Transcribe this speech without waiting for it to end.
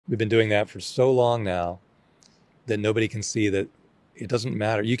We've been doing that for so long now that nobody can see that it doesn't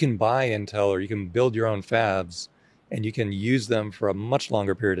matter. You can buy Intel or you can build your own fabs and you can use them for a much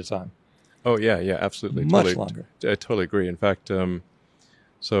longer period of time. Oh yeah, yeah, absolutely, Much totally, longer. I totally agree. In fact,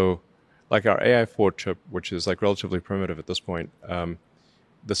 so like our AI4 chip, which is like relatively primitive at this point,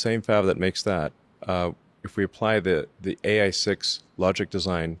 the same fab that makes that, if we apply the AI6 logic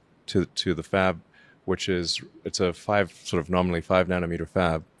design to the fab, which is it's a sort of nominally 5 nanometer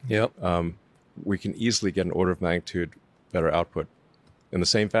fab, Yep. we can easily get an order of magnitude better output in the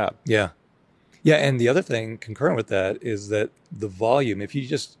same fab. Yeah. Yeah. And the other thing concurrent with that is that the volume, if you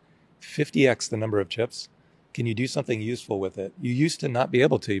just 50x the number of chips, can you do something useful with it? You used to not be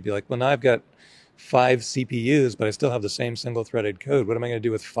able to. You'd be like, well, now I've got 5 CPUs, but I still have the same single threaded code. What am I going to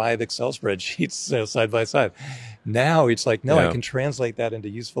do with 5 Excel spreadsheets side by side? Now it's like, no, I Yeah. can translate that into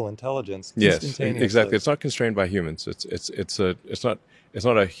useful intelligence Yes, instantaneously. exactly. It's not constrained by humans. It's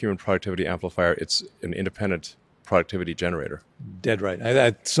not a human productivity amplifier. It's an independent productivity generator. Dead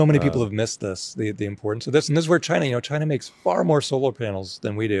right. So many people have missed this, the importance of this. And this is where China makes far more solar panels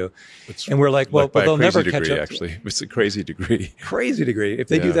than we do. It's And we're like, well, like by but they'll a crazy never degree, catch up. actually. It's a crazy degree. Crazy degree. If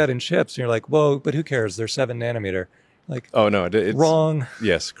they do Yeah. that in chips, you're like, well, but who cares? They're 7 nanometer. Like, Oh no, it's wrong.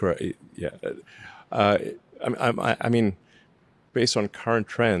 Yes, correct. Yeah, uh, I mean, based on current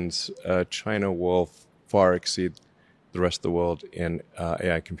trends, China will far exceed the rest of the world in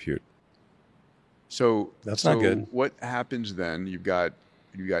AI compute. So That's not good. What happens then? You've got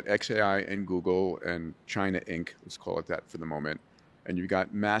XAI and Google and China Inc. Let's call it that for the moment, and you've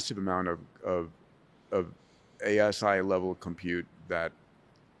got massive amount of ASI level compute that,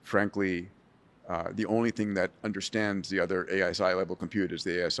 frankly, the only thing that understands the other ASI level compute is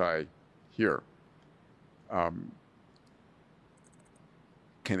the ASI here. Can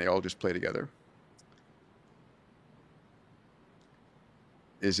they all just play together?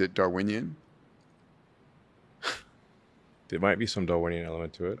 Is it Darwinian? There might be some Darwinian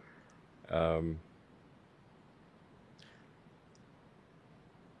element to it.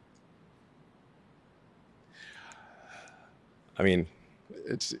 I mean,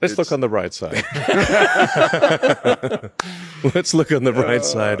 let's look on the bright side. Let's look on the bright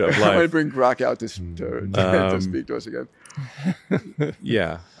side of I might life. bring Grok out to speak to us again.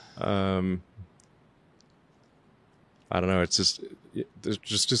 Yeah. I don't know. It's just there's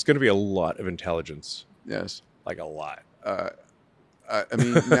just going to be a lot of intelligence, Yes. like a lot. I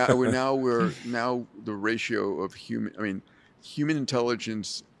mean, now the ratio of human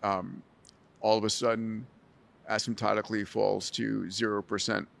intelligence, all of a sudden, asymptotically falls to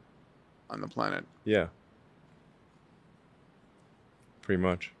 0% on the planet. Yeah. Pretty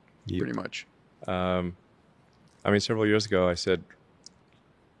much. Pretty much. I mean, several years ago, I said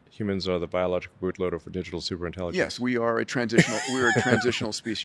humans are the biological bootloader for digital superintelligence. Yes, we are a transitional. We're a transitional